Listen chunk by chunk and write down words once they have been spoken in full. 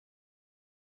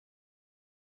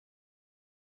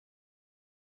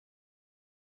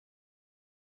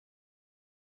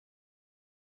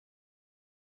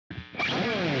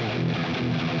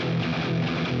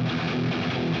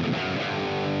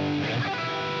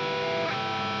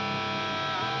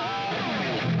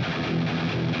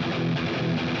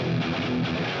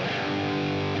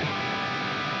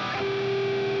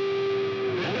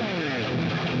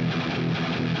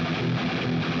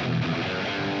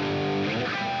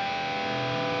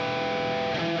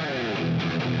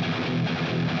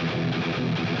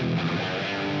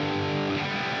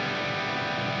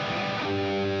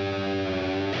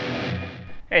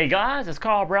Hey guys, it's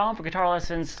Carl Brown for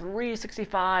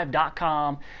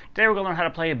GuitarLessons365.com. Today we're going to learn how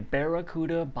to play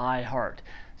Barracuda by heart.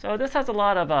 So this has a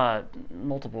lot of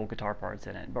multiple guitar parts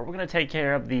in it, but we're going to take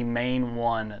care of the main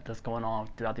one that's going on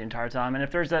throughout the entire time. And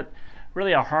if there's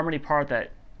really a harmony part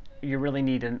that you really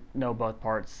need to know both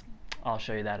parts, I'll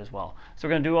show you that as well. So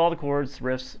we're going to do all the chords,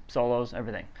 riffs, solos,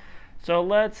 everything. So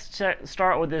let's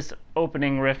start with this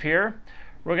opening riff here.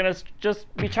 We're going to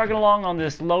just be chugging along on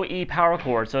this low E power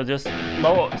chord. So just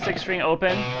low 6th string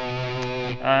open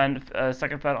and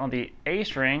 2nd fret on the A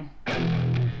string.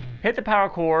 Hit the power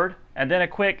chord and then a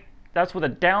quick, that's with a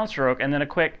downstroke, and then a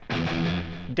quick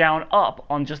down up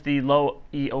on just the low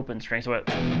E open string. So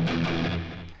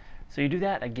you do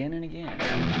that again and again.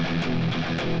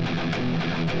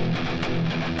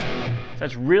 So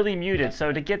it's really muted.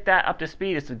 So to get that up to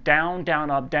speed, it's a down, down,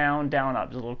 up, down, down,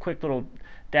 up. Just a little quick little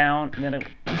down, and then a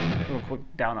little quick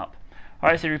down up. All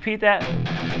right, so repeat that.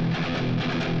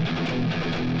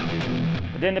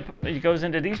 Then it goes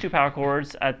into these two power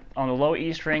chords on the low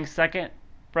E string, 2nd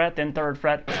fret, then 3rd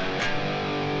fret.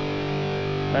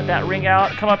 Let that ring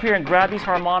out. Come up here and grab these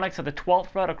harmonics at the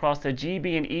 12th fret across the G,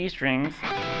 B, and E strings.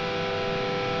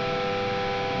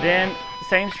 Then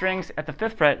same strings at the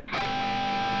 5th fret.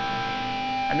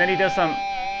 And then he does a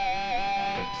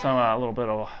little bit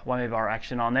of whammy bar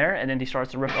action on there, and then he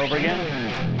starts the riff over again.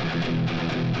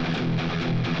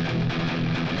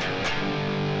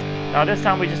 Now this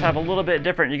time we just have a little bit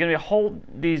different. You're going to hold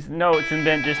these notes and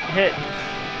then just hit.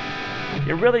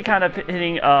 You're really kind of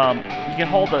hitting, you can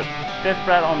hold the 5th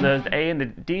fret on the A and the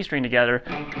D string together,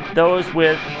 those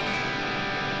with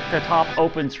the top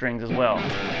open strings as well.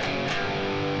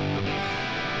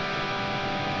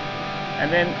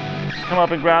 And then come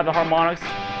up and grab the harmonics,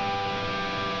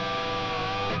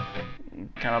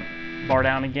 kind of bar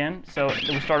down again. So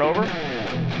we start over.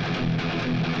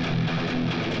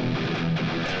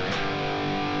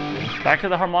 Back to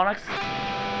the harmonics.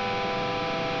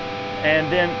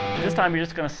 And then this time you're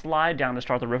just going to slide down to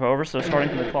start the riff over. So starting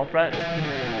from the 12th fret,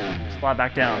 slide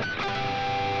back down.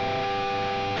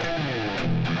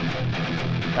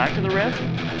 Back to the riff,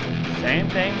 same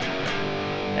thing.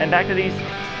 And back to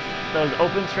those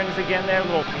open strings again there, a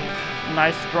little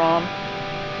nice strum.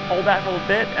 Hold that for a little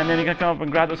bit, and then you're going to come up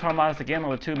and grab those harmonics again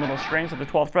on the 2 middle strings of the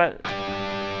 12th fret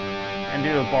and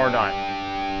do a bar dot.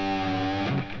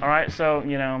 Alright, so,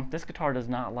 you know, this guitar does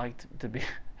not like to be,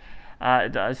 I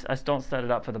just don't set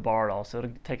it up for the bar at all, so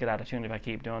it'll take it out of tune if I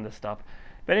keep doing this stuff.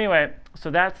 But anyway,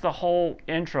 so that's the whole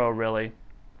intro, really.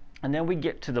 And then we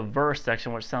get to the verse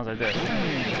section, which sounds like this.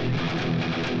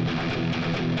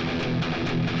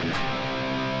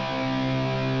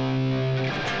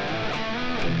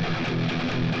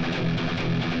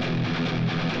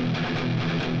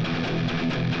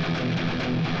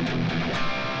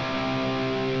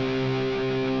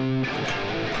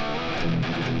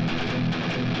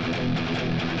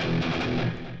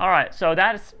 Alright, so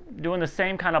that's doing the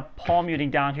same kind of palm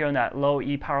muting down here on that low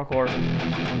E power chord.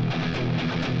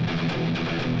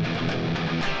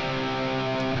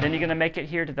 Then you're going to make it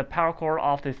here to the power chord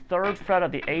off the 3rd fret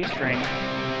of the A string.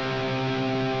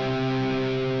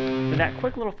 Then that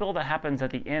quick little fill that happens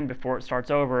at the end before it starts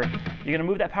over, you're going to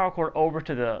move that power chord over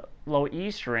to the low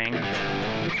E string.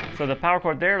 So the power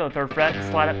chord there to the 3rd fret,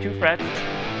 slide up 2 frets.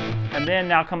 And then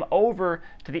now come over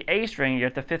to the A string, you're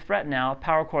at the 5th fret now,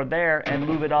 power chord there, and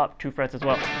move it up 2 frets as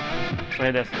well. So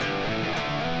hear this.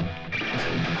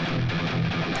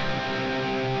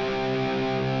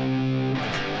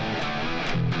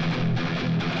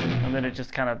 And then it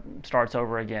just kind of starts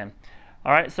over again.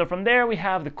 All right, so from there we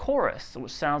have the chorus,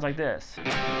 which sounds like this.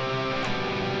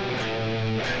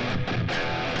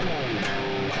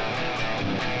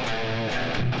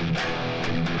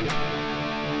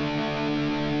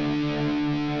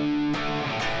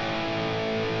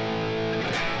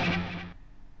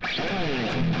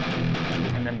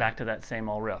 Back to that same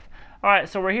old riff. All right,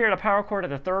 so we're here at a power chord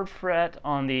at the 3rd fret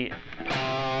on the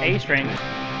A string.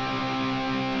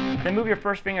 Then move your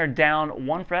 1st finger down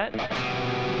 1 fret.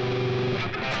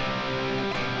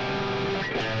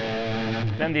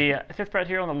 Then the 5th fret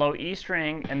here on the low E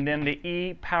string, and then the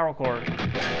E power chord. Kind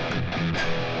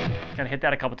of hit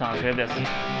that a couple times. We have this.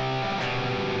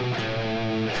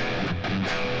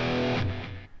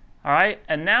 All right,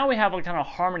 and now we have a kind of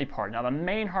harmony part. Now the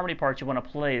main harmony part you want to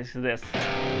play is this.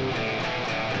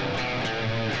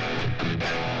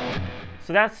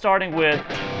 So that's starting with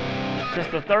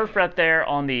just the 3rd fret there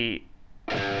on the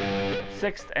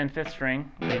 6th and 5th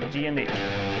string, the G and the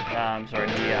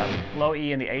low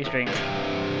E and the A string.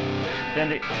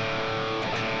 Then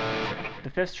the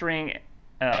 5th string,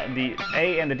 the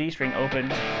A and the D string open.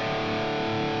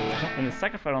 Then the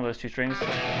 2nd fret on those 2 strings,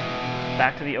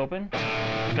 back to the open.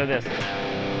 So this.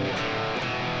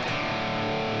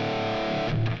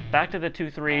 Back to the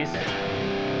 2 3s.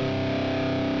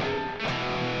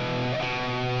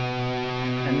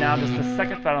 And now just the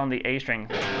 2nd fret on the A string.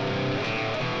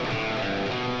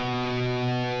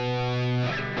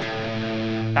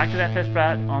 Back to that 5th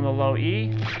fret on the low E.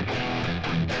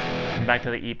 And back to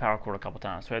the E power chord a couple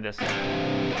times. So this.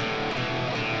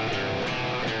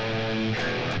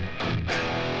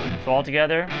 So all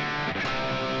together.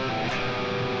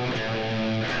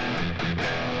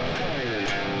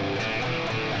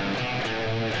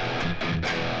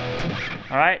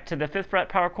 All right, to the 5th fret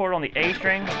power chord on the A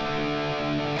string.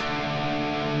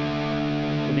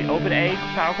 To the open A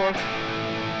power chord.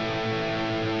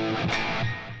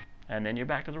 And then you're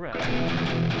back to the riff.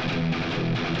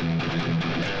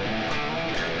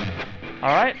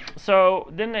 All right, so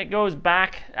then it goes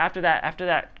back after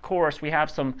that chorus. We have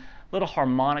some little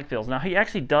harmonic fills. Now he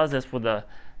actually does this with the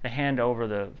hand over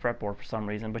the fretboard for some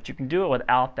reason, but you can do it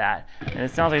without that. And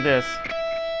it sounds like this.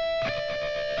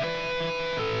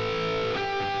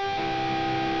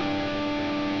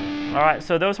 All right,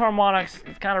 so those harmonics,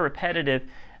 it's kind of repetitive.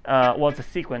 Well, it's a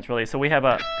sequence really. So we have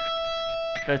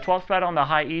the 12th fret on the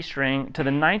high E string to the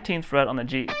 19th fret on the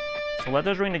G. So let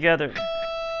those ring together.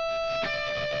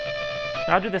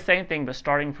 Now I'll do the same thing, but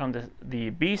starting from the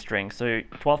B string. So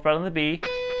 12th fret on the B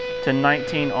to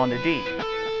 19 on the D.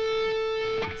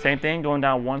 Same thing, going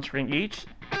down 1 string each.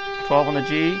 12 on the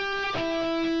G,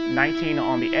 19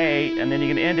 on the A, and then you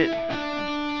can end it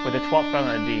with the 12th fret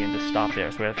on the D and just stop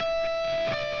there. So we have.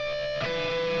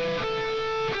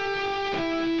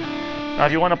 Now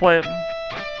if you want to play it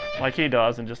like he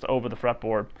does and just over the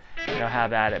fretboard,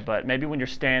 have at it. But maybe when you're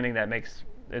standing, that makes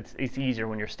it's easier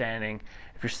when you're standing.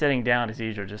 If you're sitting down, it's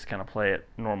easier to just kind of play it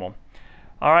normal.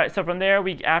 All right, so from there,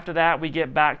 after that, we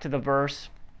get back to the verse.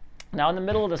 Now in the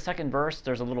middle of the 2nd verse,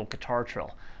 there's a little guitar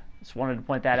trill. Just wanted to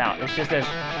point that out. It's just this,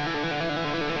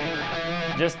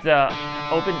 just the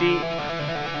open D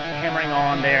hammering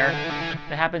on there.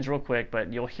 It happens real quick,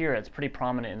 but you'll hear it's pretty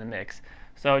prominent in the mix.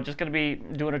 So just going to be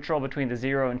doing a trill between the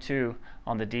 0 and 2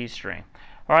 on the D string.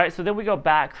 All right, so then we go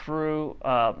back through,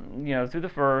 through the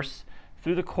verse,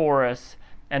 through the chorus,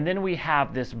 and then we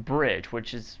have this bridge,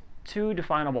 which is 2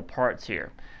 definable parts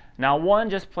here. Now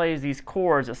one just plays these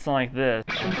chords that sound like this.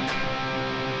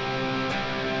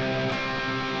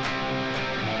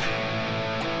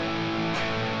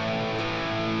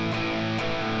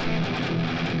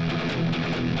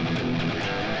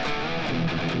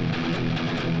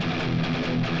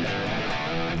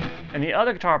 And the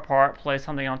other guitar part plays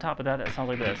something on top of that sounds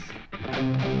like this.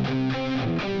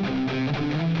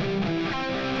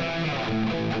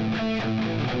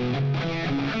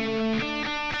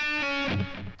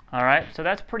 All right, so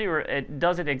that's it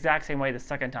does it the exact same way the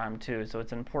 2nd time too, so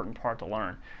it's an important part to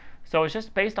learn. So it's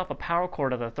just based off a power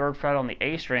chord of the 3rd fret on the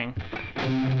A string.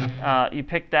 You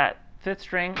pick that 5th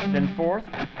string, then 4th,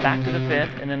 back to the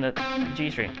 5th, and then the G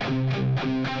string.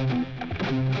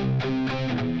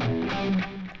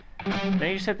 Then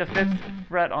you just hit the 5th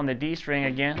fret on the D string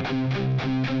again.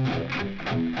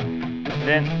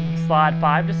 Then slide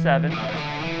 5 to 7.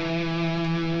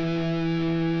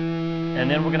 And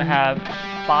then we're going to have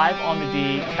 5 on the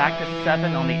D, back to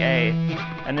 7 on the A.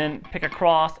 And then pick a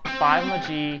cross, 5 on the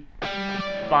G,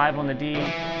 5 on the D,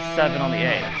 7 on the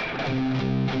A.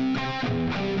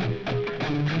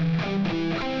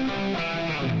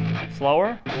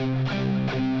 Slower.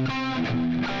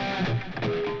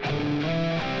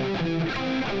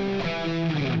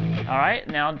 All right,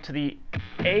 now to the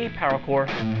A power chord.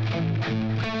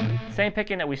 Same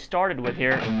picking that we started with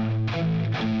here.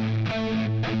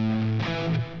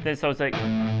 So it's like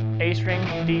A string,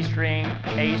 D string,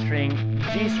 A string,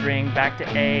 G string, back to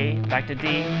A, back to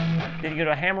D. Then you go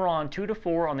to a hammer on 2 to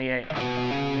 4 on the A.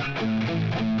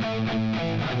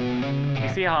 You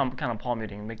see how I'm kind of palm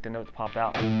muting, make the notes pop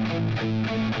out. 2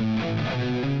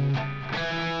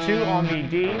 on the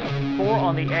D, 4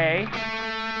 on the A.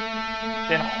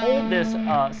 Then hold this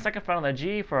 2nd fret on the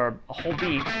G for a whole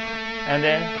beat, and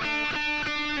then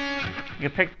you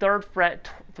pick 3rd fret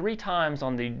 3 times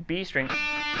on the B string,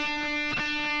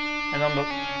 and on the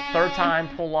 3rd time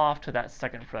pull off to that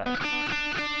 2nd fret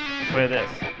with this.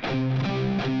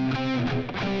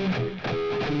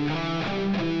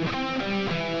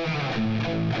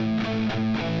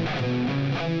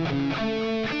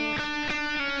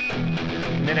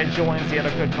 then it joins the other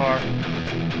guitar.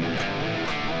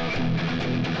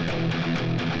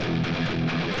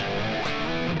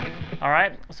 All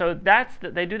right, so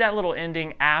they do that little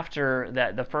ending after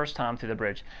that the first time through the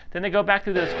bridge. Then they go back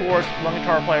through those chords, one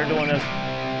guitar player doing this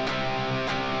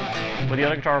with the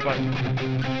other guitar player.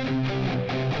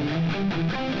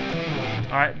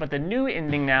 All right, but the new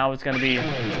ending now is going to be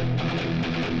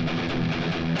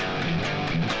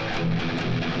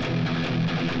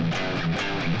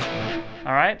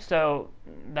all right, so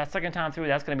that second time through,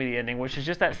 that's going to be the ending, which is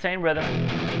just that same rhythm.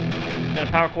 Then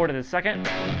a power chord to the second,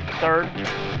 third,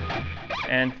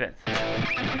 and fifth.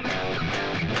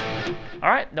 All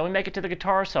right, then we make it to the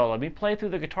guitar solo. Let me play through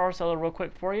the guitar solo real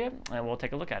quick for you, and we'll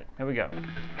take a look at it. Here we go.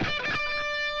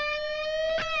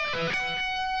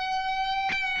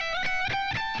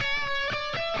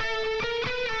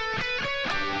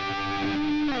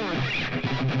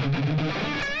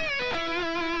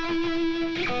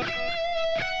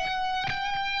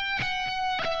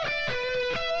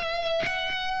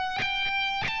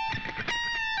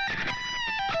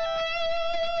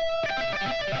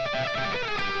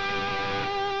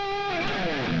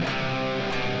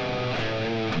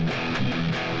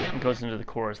 Goes into the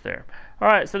chorus there. All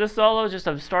right, so this solo is just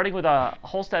starting with a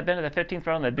whole step bend at the 15th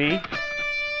fret on the B,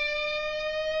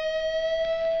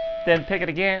 then pick it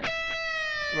again,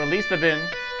 release the bend,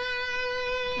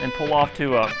 and pull off to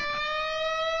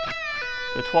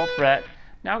the 12th fret.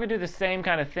 Now we're gonna do the same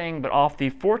kind of thing, but off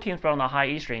the 14th fret on the high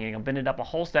E string. You're gonna bend it up a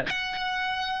whole step,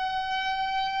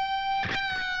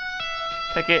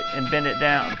 pick it and bend it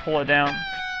down, pull it down.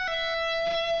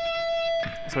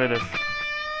 So look at this.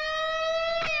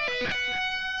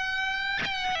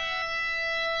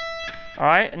 All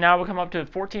right, and now we'll come up to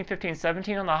 14, 15,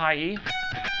 17 on the high E.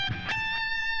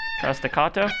 Try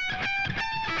staccato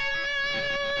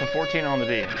to 14 on the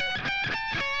B.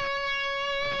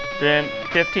 Then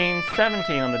 15,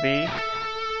 17 on the B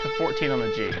to 14 on the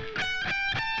G.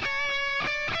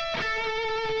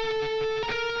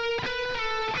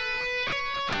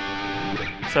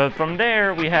 So from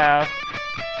there we have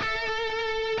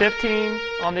 15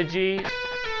 on the G,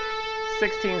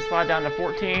 16 slide down to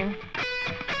 14.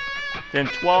 Then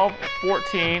 12,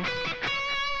 14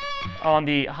 on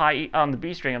the on the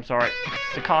B string, I'm sorry,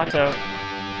 staccato,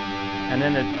 and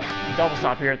then the double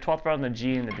stop here, 12th fret on the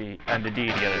G and the B and the D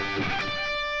together.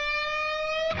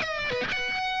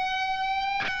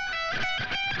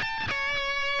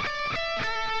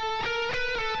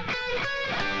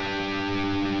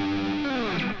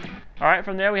 All right,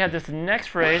 from there we have this next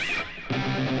phrase.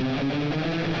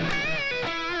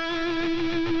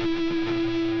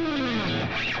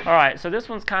 All right, so this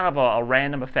one's kind of a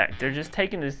random effect. They're just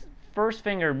taking this first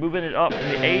finger, moving it up from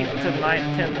the 8th to the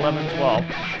 9th, 10th, 11th, 12th,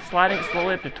 sliding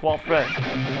slowly up to 12th fret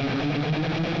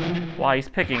while he's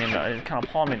picking and kind of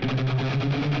palming.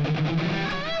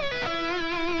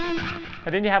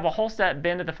 And then you have a whole step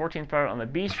bend at the 14th fret on the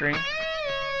B string,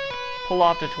 pull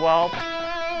off to 12, to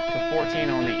 14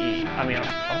 on the E. I mean,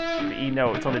 the E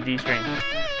note, it's on the D string.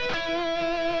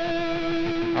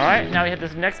 All right, now we have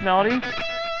this next melody.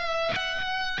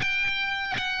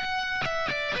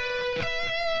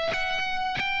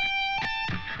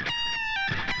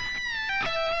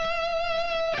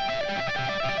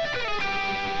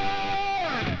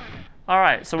 All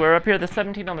right, so we're up here at the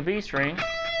 17 on the B string,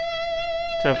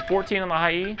 to 14 on the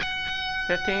high E,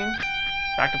 15,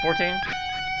 back to 14.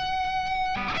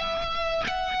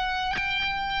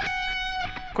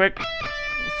 Quick,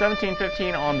 17,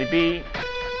 15 on the B,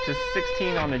 to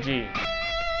 16 on the G.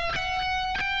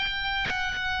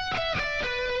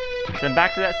 Then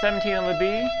back to that 17 on the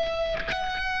B,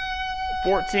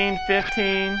 14,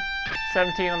 15,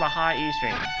 17 on the high E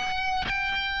string.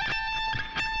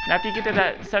 And after you get to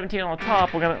that 17 on the top,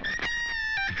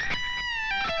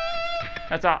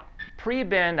 that's a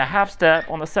pre-bend, a half step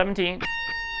on the 17,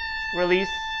 release,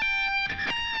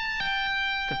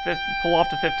 to pull off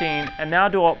to 15, and now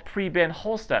do a pre-bend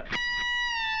whole step,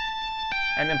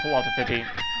 and then pull off to 15.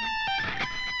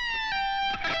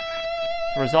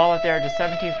 Resolve it there to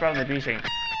 17th fret on the B string.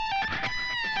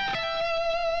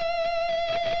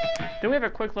 Then we have a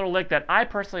quick little lick that I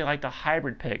personally like to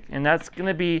hybrid pick, and that's going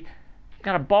to be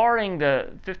kind of barring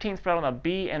the 15th fret on the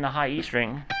B and the high E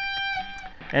string,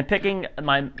 and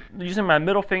using my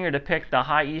middle finger to pick the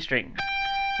high E string,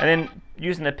 and then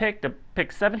using the pick to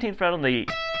pick 17th fret on the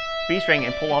B string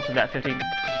and pull off to that 15th.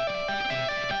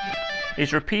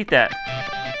 Just repeat that.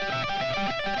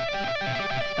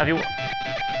 Now if you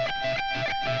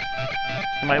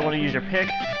might want to use your pick,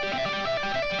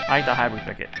 I like to hybrid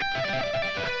pick it.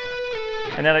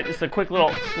 And then just a quick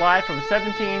little slide from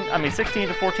 16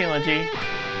 to 14 on the G,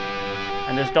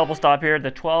 And this double stop here, the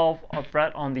 12th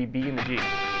fret on the B and the G.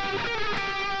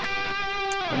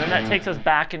 And then that takes us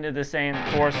back into the same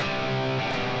chorus.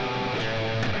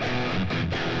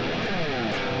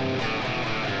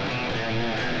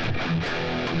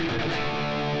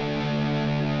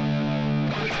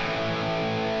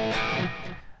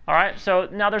 Alright, so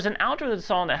now there's an outro to the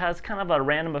song that has kind of a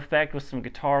random effect with some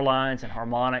guitar lines and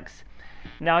harmonics.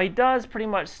 Now he does pretty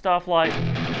much stuff like,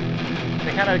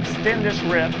 to kind of extend this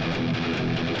riff,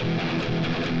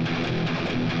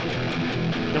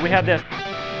 then we have this.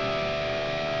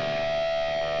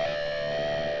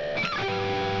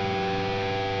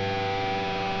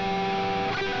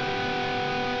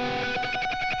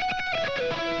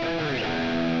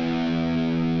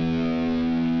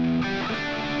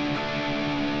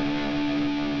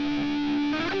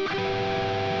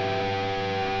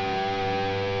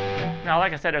 Now,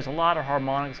 like I said, there's a lot of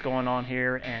harmonics going on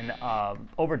here and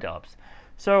overdubs.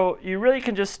 So you really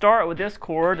can just start with this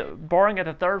chord, borrowing at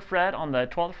the 3rd fret on the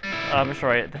 12th,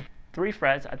 the 3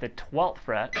 frets at the 12th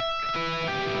fret,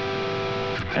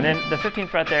 and then the 15th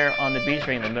fret there on the B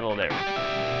string in the middle there.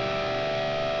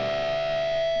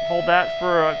 Hold that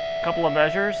for a couple of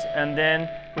measures, and then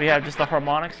we have just the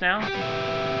harmonics now,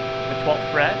 the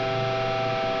 12th fret,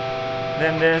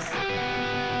 then this.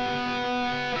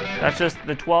 That's just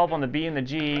the 12 on the B and the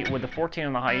G with the 14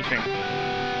 on the high E string.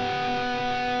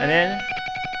 And then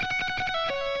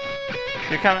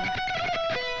you're kind of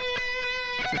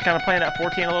playing that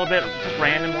 14 a little bit, just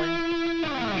randomly.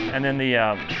 And then the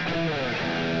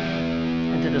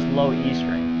into this low E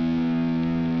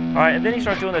string. All right, and then he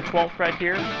starts doing the 12th fret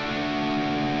here.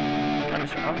 I'm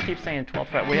gonna keep saying 12th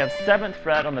fret. We have 7th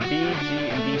fret on the B, G,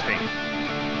 and D string.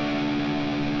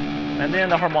 And then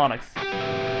the harmonics.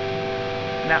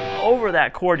 Now, over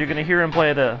that chord, you're going to hear him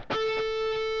play the.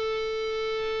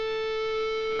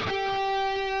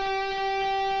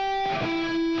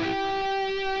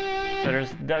 So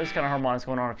there's those kind of harmonics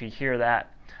going on if you hear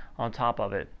that on top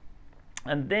of it.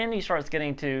 And then he starts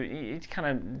getting to, he kind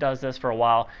of does this for a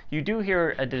while. You do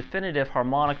hear a definitive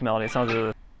harmonic melody. It sounds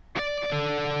like.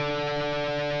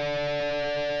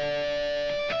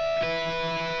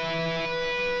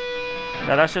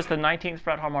 Now that's just the 19th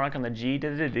fret harmonic on the G to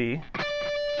the D.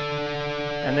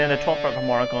 And then the 12th fret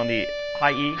harmonic on the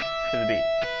high E to the B.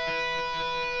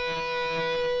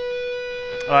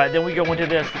 Alright, then we go into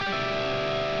this.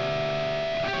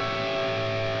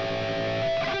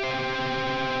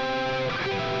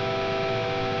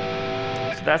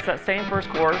 So that's that same first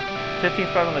chord,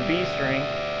 15th fret on the B string,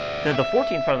 then the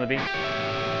 14th fret on the B.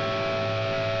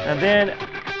 And then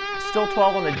still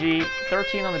 12 on the G,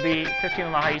 13 on the B, 15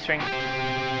 on the high E string,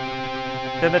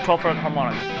 then the 12th fret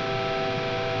harmonics.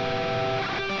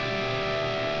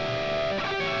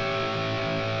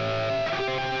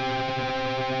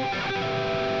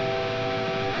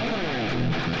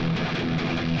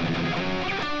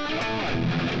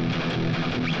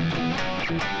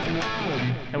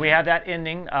 And we have that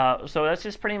ending, so that's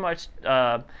just pretty much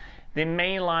the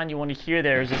main line you want to hear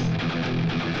there is this.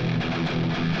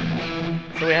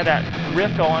 So we have that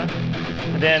riff going,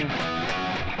 and then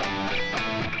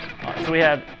so we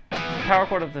have power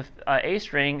chord of the A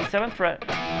string, 7th fret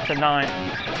to 9,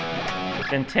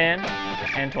 then 10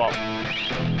 and 12.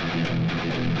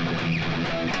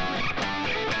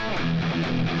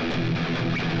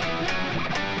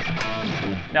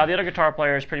 Now the other guitar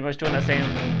player is pretty much doing the same.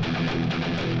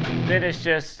 Then it's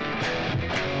just,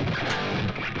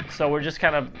 so we're just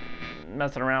kind of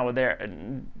messing around with there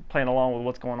and playing along with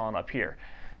what's going on up here.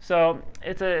 So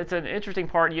it's an interesting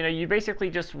part. You know, you basically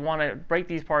just want to break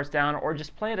these parts down, or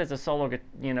just play it as a solo.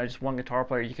 You know, just one guitar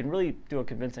player. You can really do a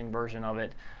convincing version of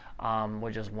it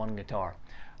with just one guitar.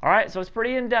 All right, so it's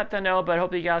pretty in depth, I know, but I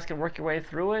hope you guys can work your way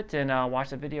through it and watch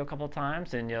the video a couple of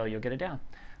times, and you'll get it down.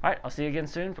 All right, I'll see you again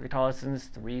soon for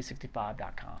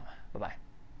GuitarLessons365.com. Bye bye.